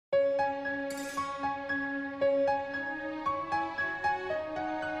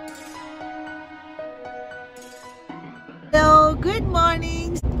Good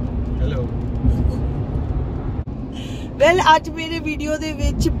morning. Hello. Well, आज मेरे video दे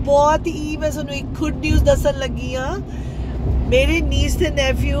विच बहुत ही मैं ਤੁਹਾਨੂੰ एक गुड न्यूज़ दसन लगी हाँ. मेरे नीस ते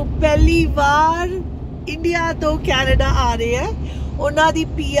नेफ्यू पहली बार इंडिया तो कैनेडा आ रहे हैं. उन्हां दी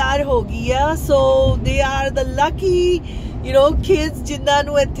PR हो गई है. So they are the lucky, you know, kids जिन्हां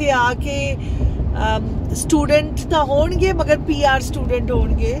नू इत्थे आके स्टूडेंट ਤਾਂ ਹੋਣਗੇ मगर PR स्टूडेंट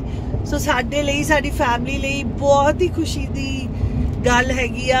होणगे. सो साडे ਲਈ साडी फैमिली ਲਈ बहुत ही खुशी दी गल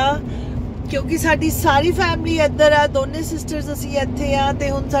हैगी आ क्योंकि साडी सारी फैमिली इधर आ. दोनों सिस्टर्स असी इत्थे आ ते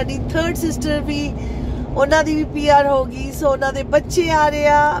हुण साडी थर्ड सिस्टर भी उन्हां दी भी PR हो गई. सो उन्हां दे बच्चे आ रहे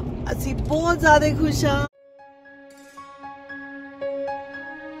आ. असी बहुत ज़्यादा खुश आ.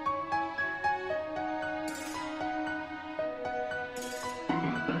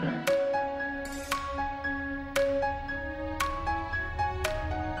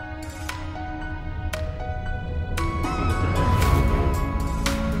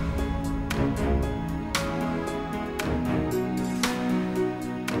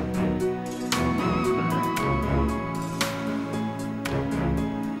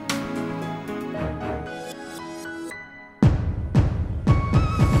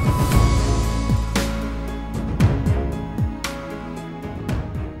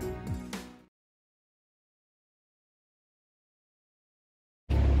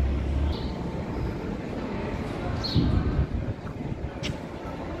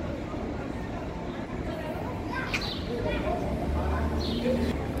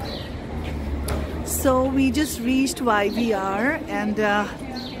 So we just reached YVR and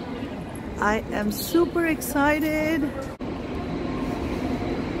I am super excited.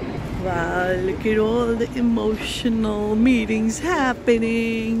 Wow, look at all the emotional meetings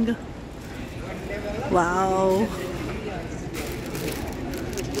happening. Wow.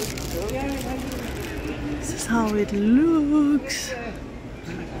 This is how it looks.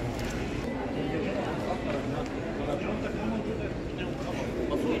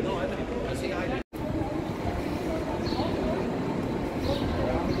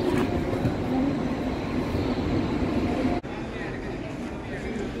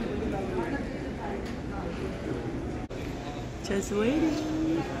 Just waiting.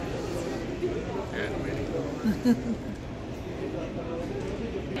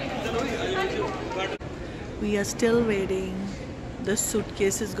 We are still waiting. The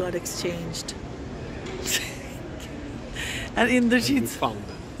suitcases got exchanged. And in the sheets Found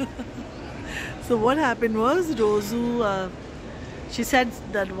them. So what happened was Rosu, she said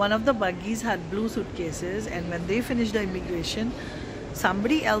that one of the buggies had blue suitcases, and when they finished the immigration,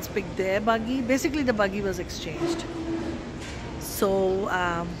 somebody else picked their buggy. Basically the buggy was exchanged. So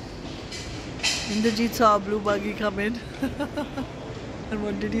Indrajit saw a blue buggy come in. And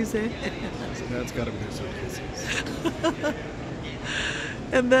what did you say? That's gotta be suitcases.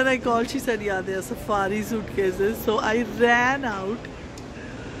 And then I called, she said, yeah, they're safari suitcases. So I ran out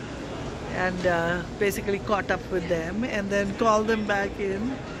and basically caught up with them and then called them back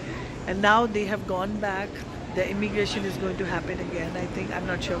in. And now they have gone back. The immigration is going to happen again, I think. I'm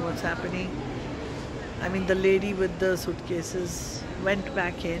not sure what's happening. I mean, the lady with the suitcases went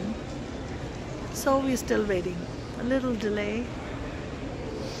back in. So we're still waiting. A little delay.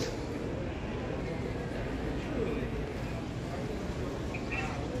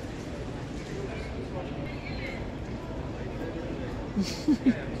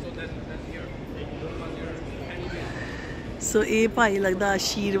 So ਇਹ ਭਾਈ ਲੱਗਦਾ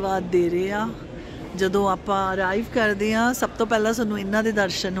ਆਸ਼ੀਰਵਾਦ ਦੇ ਰਹੇ ਆ. ਜਦੋਂ ਆਪਾਂ arrive ਕਰਦੇ ਆ ਸਭ ਤੋਂ ਪਹਿਲਾਂ ਸਾਨੂੰ ਇਹਨਾਂ ਦੇ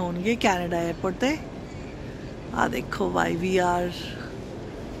ਦਰਸ਼ਨ ਹੋਣਗੇ ਕੈਨੇਡਾ 에ਅਰਪੋਰਟ ਤੇ. ਆ ਦੇਖੋ YVR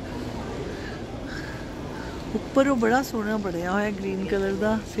ਉੱਪਰ ਉਹ ਬੜਾ ਸੋਹਣਾ ਬਣਿਆ ਹੋਇਆ ਗ੍ਰੀਨ ਕਲਰ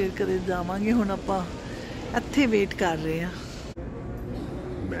ਦਾ. ਫਿਰ ਕਦੇ ਜਾਵਾਂਗੇ. ਹੁਣ ਆਪਾਂ ਇੱਥੇ ਵੇਟ ਕਰ ਰਹੇ ਆ.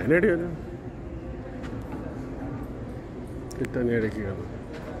 ਮੈਂ ਨੇੜੇ ਹੋ ਜਾ. ਕਿੰਨਾ ਨੇੜੇ ਕੀ ਗੱਲ.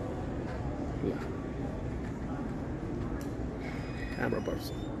 Camera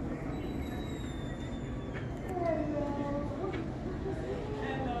person.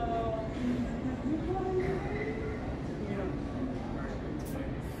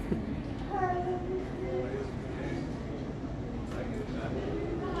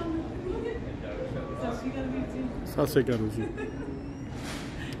 ਸਤਿ ਸ਼੍ਰੀ ਅਕਾਲ ਜੀ.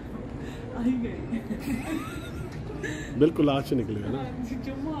 ਆਈ ਗਏ ਬਿਲਕੁਲ ਆਜ ਨਿਕਲੇ ਨਾ.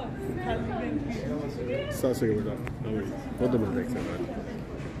 ਸਤਿ ਸ਼੍ਰੀ ਅਕਾਲ ਬੇਟਾ. ਉਹਦੇ ਨਾਲ ਦੇਖ ਸਕਦਾ.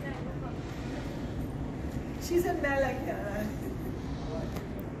 She said ਮੈਂ ਲੈ ਕੇ ਆਇਆ.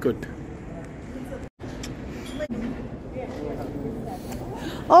 Good.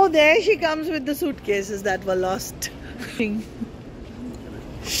 Oh, there she comes with the suitcases that were lost.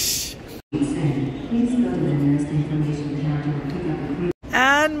 Shh. Please go to the nearest information counter.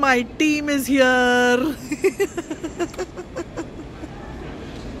 everyone, my team is here.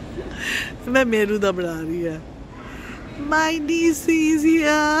 मैं मेरू दा बना रही है. My niece is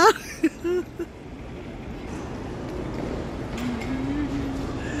here.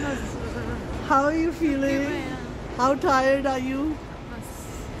 How are you feeling? How tired are you?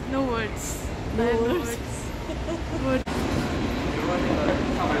 No words. No words.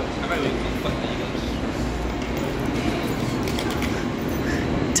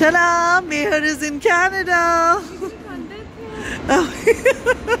 Ta-da! Mehar is in Canada.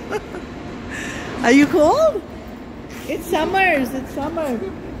 Are you cold? It's summers. It's summer.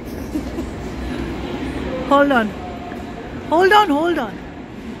 Hold on. Hold on. Hold on.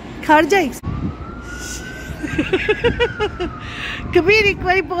 खड़ जा. कबीर एक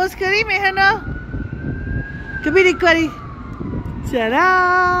बारी pause करी मेहर ना. कबीर एक बारी. चला.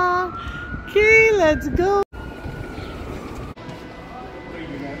 Okay, let's go.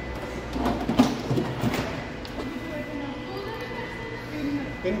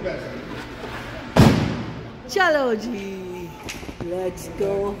 चलो जी. Let's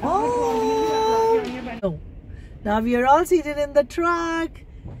go home. Now we are all seated in the truck.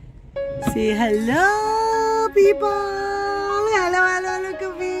 Say hello, people. Hello, hello, hello,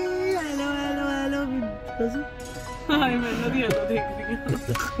 Kabir. Hello, hello, hello. Hi, hello.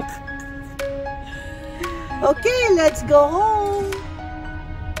 Okay, let's go home.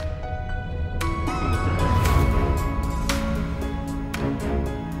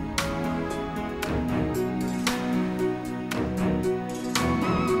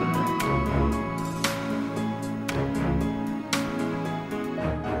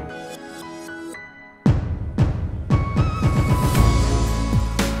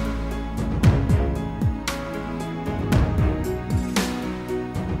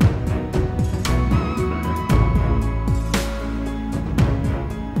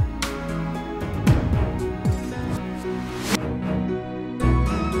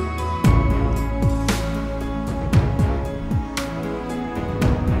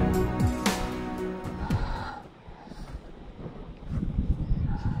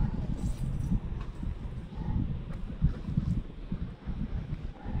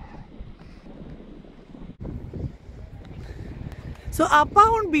 सो ਆਪਾਂ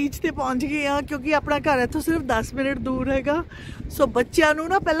ਹੁਣ बीच ਤੇ ਪਹੁੰਚ ਗਏ ਆ ਕਿਉਂਕਿ ਆਪਣਾ ਘਰ ਇੱਥੋਂ ਸਿਰਫ 10 ਮਿੰਟ ਦੂਰ ਹੈਗਾ. ਸੋ ਬੱਚਿਆਂ ਨੂੰ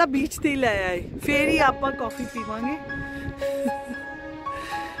ਨਾ ਪਹਿਲਾਂ बीच ਤੇ ਹੀ ਲੈ ਆਏ, ਫੇਰ ਹੀ ਆਪਾਂ ਕਾਫੀ ਪੀਵਾਂਗੇ.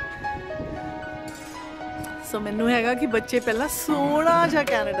 ਸੋ ਮੈਨੂੰ ਹੈਗਾ ਕਿ ਬੱਚੇ ਪਹਿਲਾਂ ਸੋਹਣਾ ਜਿਹਾ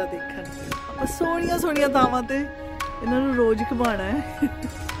ਕੈਨੇਡਾ ਦੇਖਣ. ਆਪਾਂ ਸੋਹਣੀਆਂ ਸੋਹਣੀਆਂ ਥਾਵਾਂ ਤੇ ਇਹਨਾਂ ਨੂੰ ਰੋਜ਼ ਘੁਮਾਉਣਾ ਹੈ.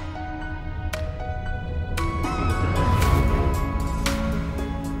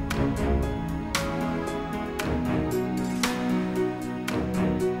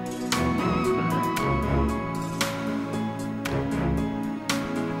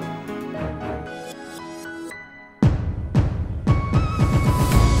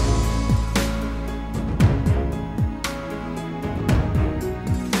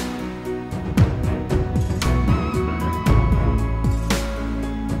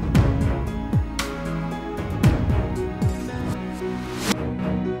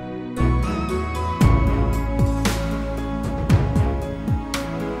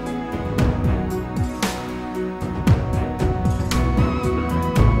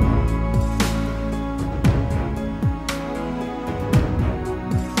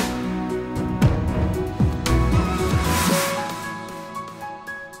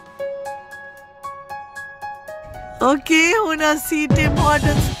 ओके हुण असी टिम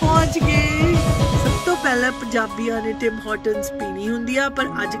हॉर्टन्स पहुंच गए. सब तो पहले पंजाबियां ने टिम हॉर्टन्स पीनी हुंदी आ, पर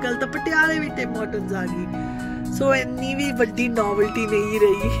अजकल तो पटियाले भी टिम हॉर्टन्स आ गई. सो इन्नी भी वड्डी नॉवेल्टी नहीं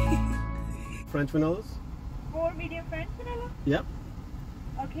रही. French vanillas? 4 medium French vanilla? Yep.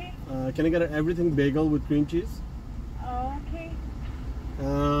 Okay. Can I get everything bagel with cream cheese? Okay.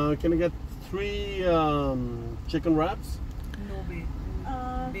 Can I get 3 chicken wraps? No way.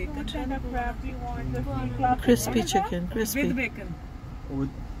 Bacon. What kind of wrap do you want? The club Crispy chicken, crispy. with bacon.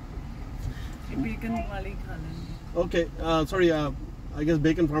 With Bacon wali kha lenge. okay. Sorry. I guess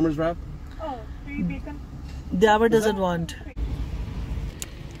bacon farmer's wrap. Oh, 3 bacon. Davar doesn't want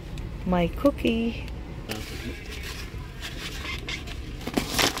my cookie.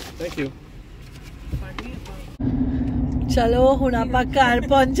 Thank you. चलो हुण आपां घर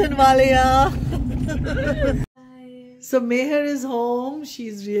पहुंचण वाले आ. So Mehar is home.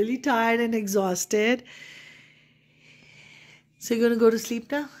 She's really tired and exhausted. So you're gonna go to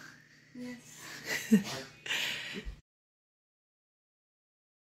sleep now? Yes.